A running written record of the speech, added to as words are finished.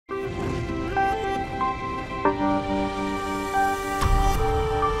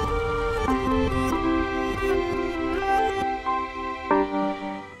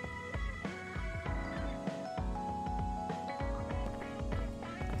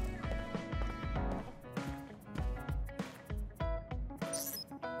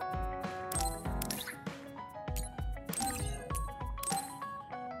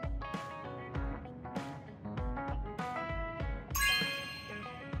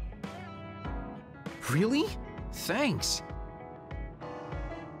Really? Thanks.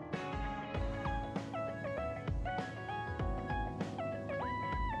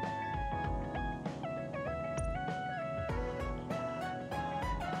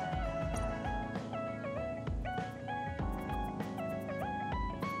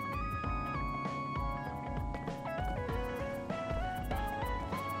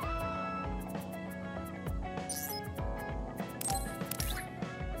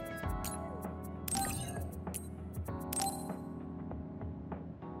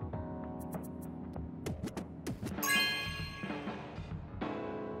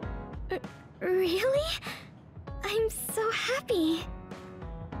 Really? I'm so happy.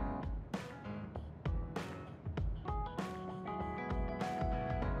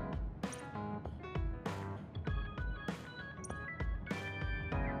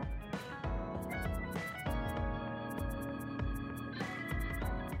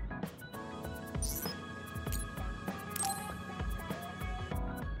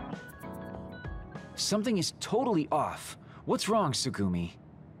 Something is totally off. What's wrong, Tsugumi?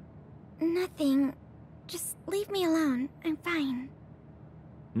 Nothing. Just leave me alone. I'm fine.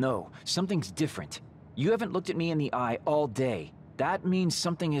 No, something's different. You haven't looked at me in the eye all day. That means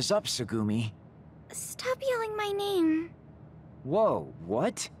something is up, Tsugumi. Stop yelling my name. Whoa,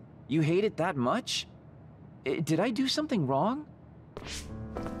 what? You hate it that much? Did I do something wrong?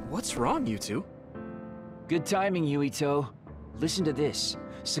 What's wrong, you two? Good timing, Yuito. Listen to this.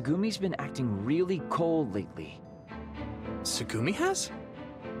 Tsugumi's been acting really cold lately. Tsugumi has?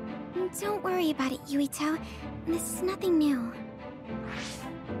 Don't worry about it, Yuito. This is nothing new.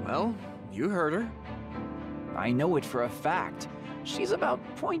 Well, you heard her. I know it for a fact. She's about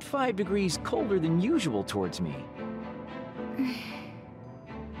 0.5 degrees colder than usual towards me.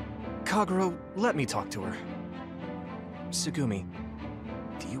 Kagero, let me talk to her. Tsugumi,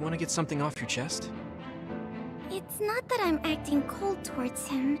 do you want to get something off your chest? It's not that I'm acting cold towards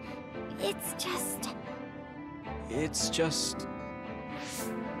him. It's just... It's just...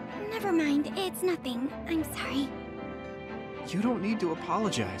 Never mind, it's nothing. I'm sorry. You don't need to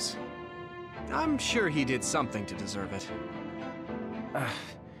apologize. I'm sure he did something to deserve it.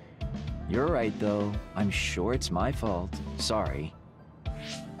 You're right, though. I'm sure it's my fault. Sorry.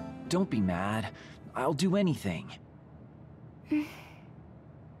 Don't be mad. I'll do anything.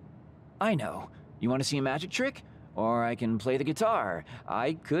 I know. You want to see a magic trick? Or I can play the guitar.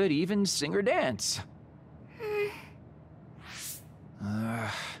 I could even sing or dance.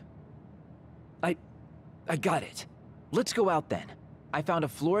 I got it. Let's go out then. I found a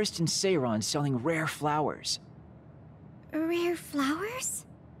florist in Seiron selling rare flowers. Rare flowers?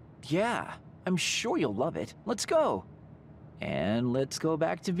 Yeah, I'm sure you'll love it. Let's go. And let's go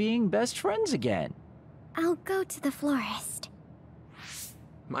back to being best friends again. I'll go to the florist.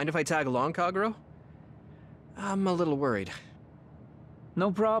 Mind if I tag along, Kagero? I'm a little worried. No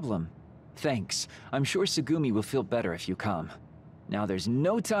problem. Thanks. I'm sure Tsugumi will feel better if you come. Now there's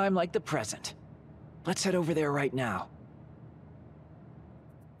no time like the present. Let's head over there right now.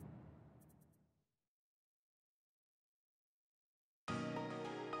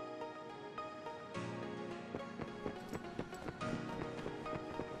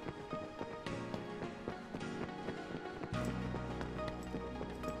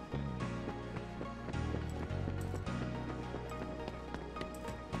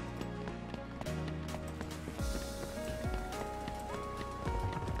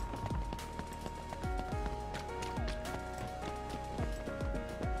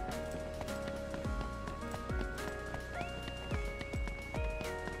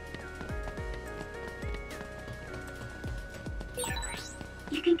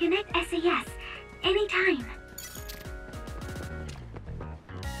 You can connect SAS anytime.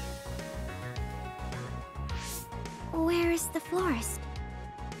 Where is the florist?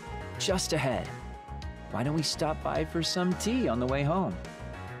 Just ahead. Why don't we stop by for some tea on the way home?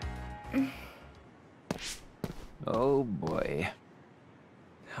 Oh boy.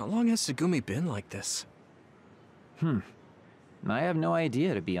 How long has Tsugumi been like this? I have no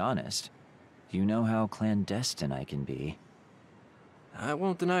idea, to be honest. You know how clandestine I can be. I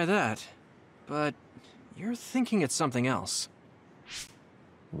won't deny that, but you're thinking it's something else.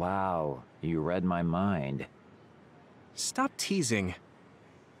 Wow, you read my mind. Stop teasing.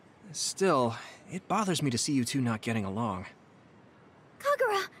 Still, it bothers me to see you two not getting along.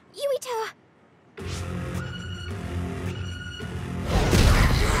 Kagero! Yuito!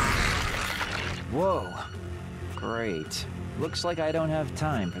 Whoa. Great. Looks like I don't have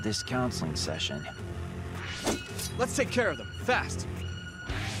time for this counseling session. Let's take care of them, fast!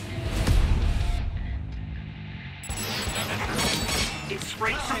 It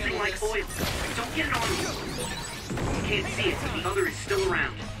sprayed something like oil. Don't get it on you. You can't see it, but the other is still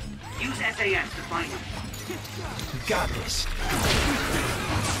around. Use SAS to find him. Got this.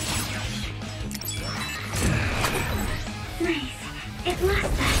 Nice. It lost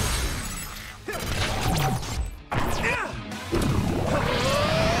us.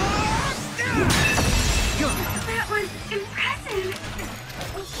 That was impressive.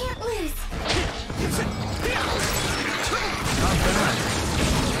 We can't lose. Not bad.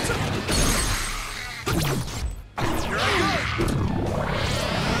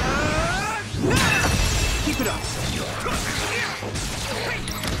 Keep it up. Keep it up.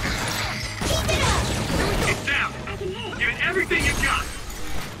 It's down. Give it everything you've got.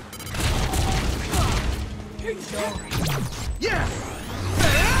 Yeah!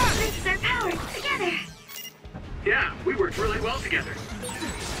 This is our power together. Yeah, we worked really well together.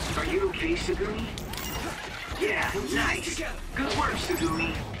 Are you okay, Tsugumi? Yeah, nice. Good work,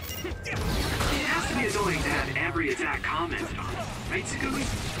 Tsugumi. It has to be annoying to have every attack commented on, right, Tsugumi?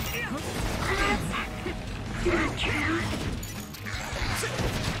 That's not true.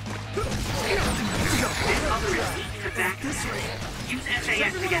 This other is weak to back this. Use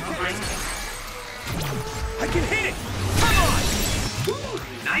SAS to get behind him. I can hit it! Come on! Ooh,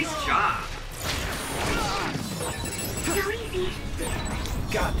 nice job. So easy.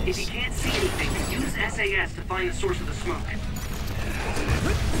 Got If this. he can't see anything, use SAS to find the source of the smoke.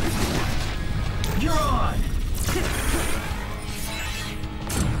 You're on!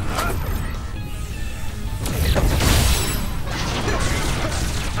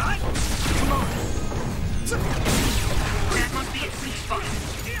 Come on! That must be its weak spot.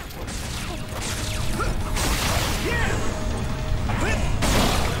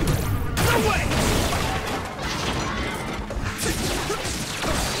 No way!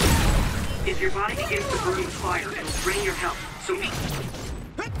 If your body begins to burn with fire, it'll drain your health. So be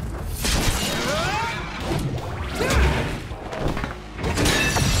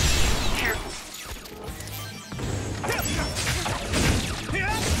careful.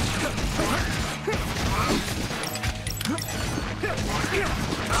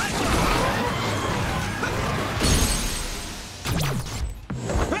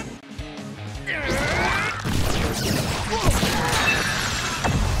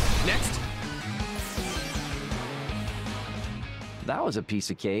 Next. That was a piece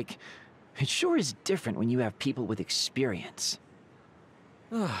of cake. It sure is different when you have people with experience.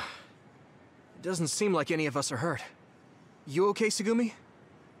 It doesn't seem like any of us are hurt. You okay, Tsugumi?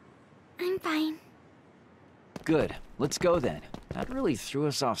 I'm fine. Good. Let's go then. That really threw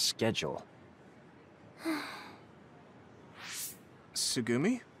us off schedule.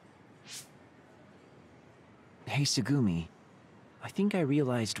 Tsugumi? Hey, Tsugumi. I think I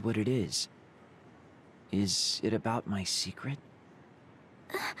realized what it is. Is it about my secret?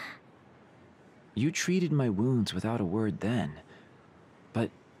 You treated my wounds without a word then, but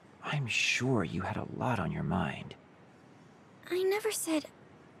I'm sure you had a lot on your mind. I never said...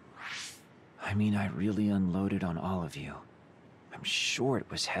 I mean, I really unloaded on all of you. I'm sure it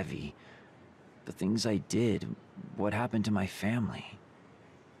was heavy. The things I did, what happened to my family.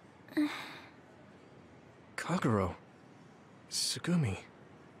 Kagero. Tsugumi.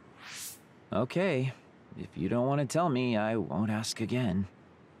 Okay, if you don't want to tell me, I won't ask again.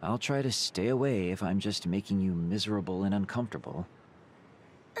 I'll try to stay away if I'm just making you miserable and uncomfortable.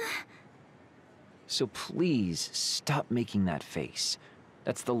 So please, stop making that face.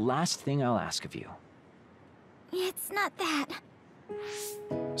 That's the last thing I'll ask of you. It's not that.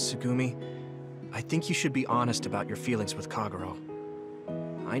 Tsugumi, I think you should be honest about your feelings with Kagero.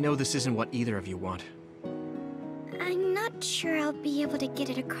 I know this isn't what either of you want. I'm not sure I'll be able to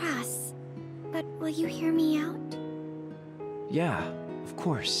get it across. But will you hear me out? Yeah, of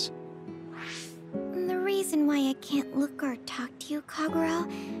course. The reason why I can't look or talk to you, Kagero,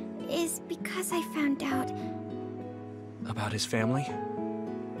 is because I found out... About his family?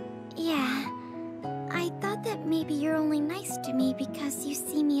 Yeah. I thought that maybe you're only nice to me because you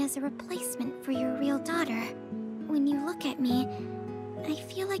see me as a replacement for your real daughter. When you look at me, I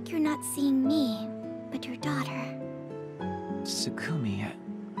feel like you're not seeing me, but your daughter. Tsugumi,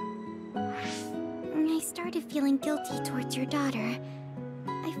 I started feeling guilty towards your daughter.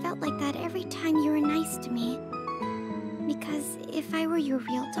 I felt like that every time you were nice to me. Because if I were your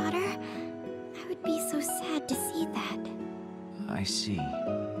real daughter, I would be so sad to see that. I see.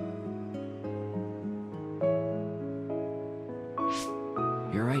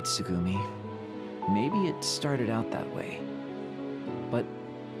 You're right, Tsugumi. Maybe it started out that way. But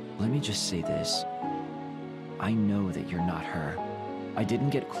let me just say this. I know that you're not her. I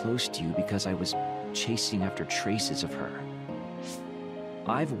didn't get close to you because I was chasing after traces of her.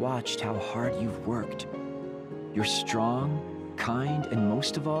 I've watched how hard you've worked. You're strong, kind, and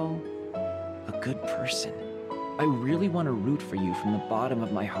most of all, a good person. I really want to root for you from the bottom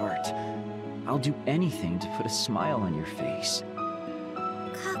of my heart. I'll do anything to put a smile on your face.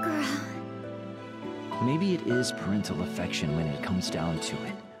 Kagero. Maybe it is parental affection when it comes down to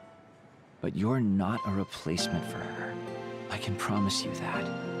it. But you're not a replacement for her. I can promise you that.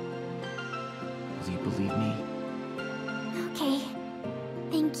 Will you believe me? Okay.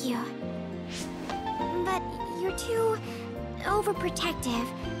 Thank you. But you're too overprotective.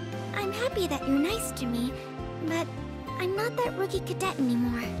 I'm happy that you're nice to me, but I'm not that rookie cadet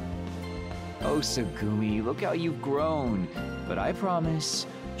anymore. Oh, Tsugumi, look how you've grown. But I promise,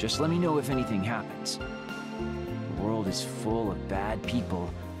 just let me know if anything happens. The world is full of bad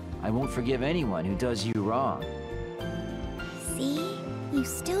people. I won't forgive anyone who does you wrong. See? You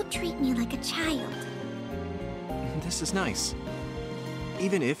still treat me like a child. This is nice.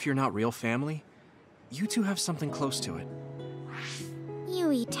 Even if you're not real family, you two have something close to it.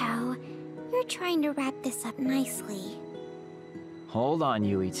 Yuito, you're trying to wrap this up nicely. Hold on,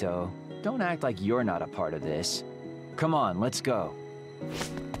 Yuito. Don't act like you're not a part of this. Come on, let's go.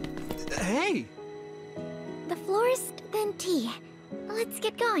 Hey! The florist, then tea. Let's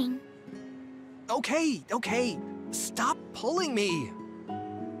get going. Okay, okay. Stop pulling me!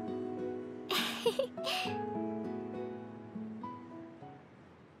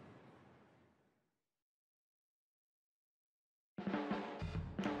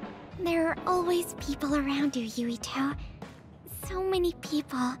 There are always people around you, Yuito. So many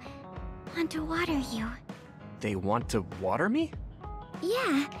people want to water you. They want to water me?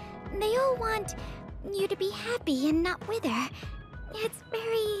 Yeah, they all want you to be happy and not wither. It's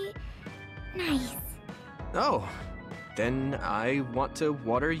very nice. Oh, then I want to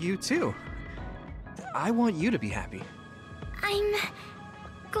water you too. I want you to be happy. I'm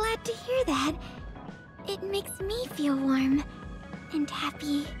glad to hear that. It makes me feel warm and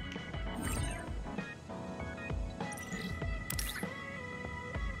happy.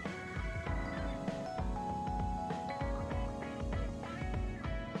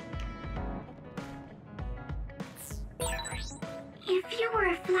 If you were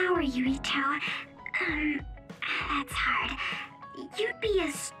a flower, Yuito, that's hard. You'd be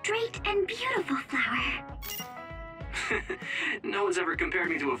a straight and beautiful flower. No one's ever compared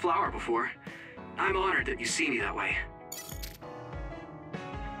me to a flower before. I'm honored that you see me that way.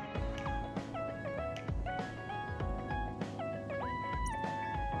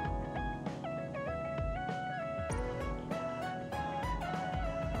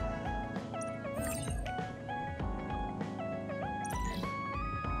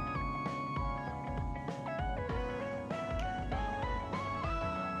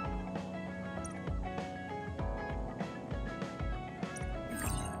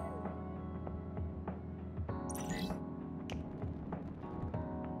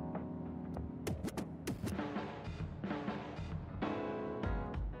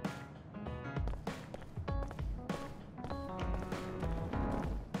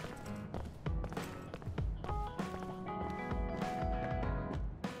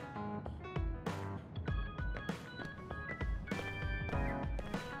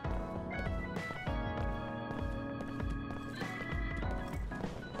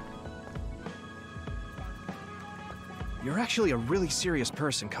 You're actually a really serious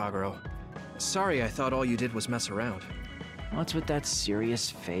person, Kagero. Sorry I thought all you did was mess around. What's with that serious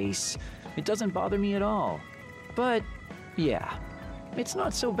face? It doesn't bother me at all. But, yeah, it's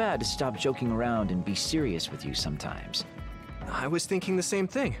not so bad to stop joking around and be serious with you sometimes. I was thinking the same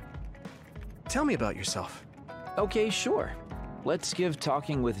thing. Tell me about yourself. Okay, sure. Let's give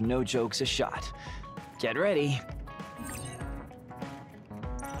talking with no jokes a shot. Get ready.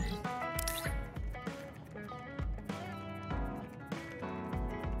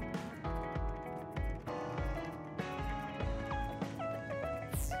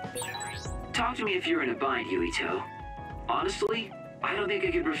 Talk to me if you're in a bind, Yuito. Honestly, I don't think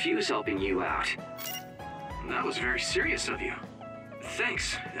I could refuse helping you out. That was very serious of you.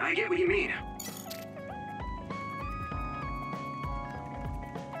 Thanks, I get what you mean.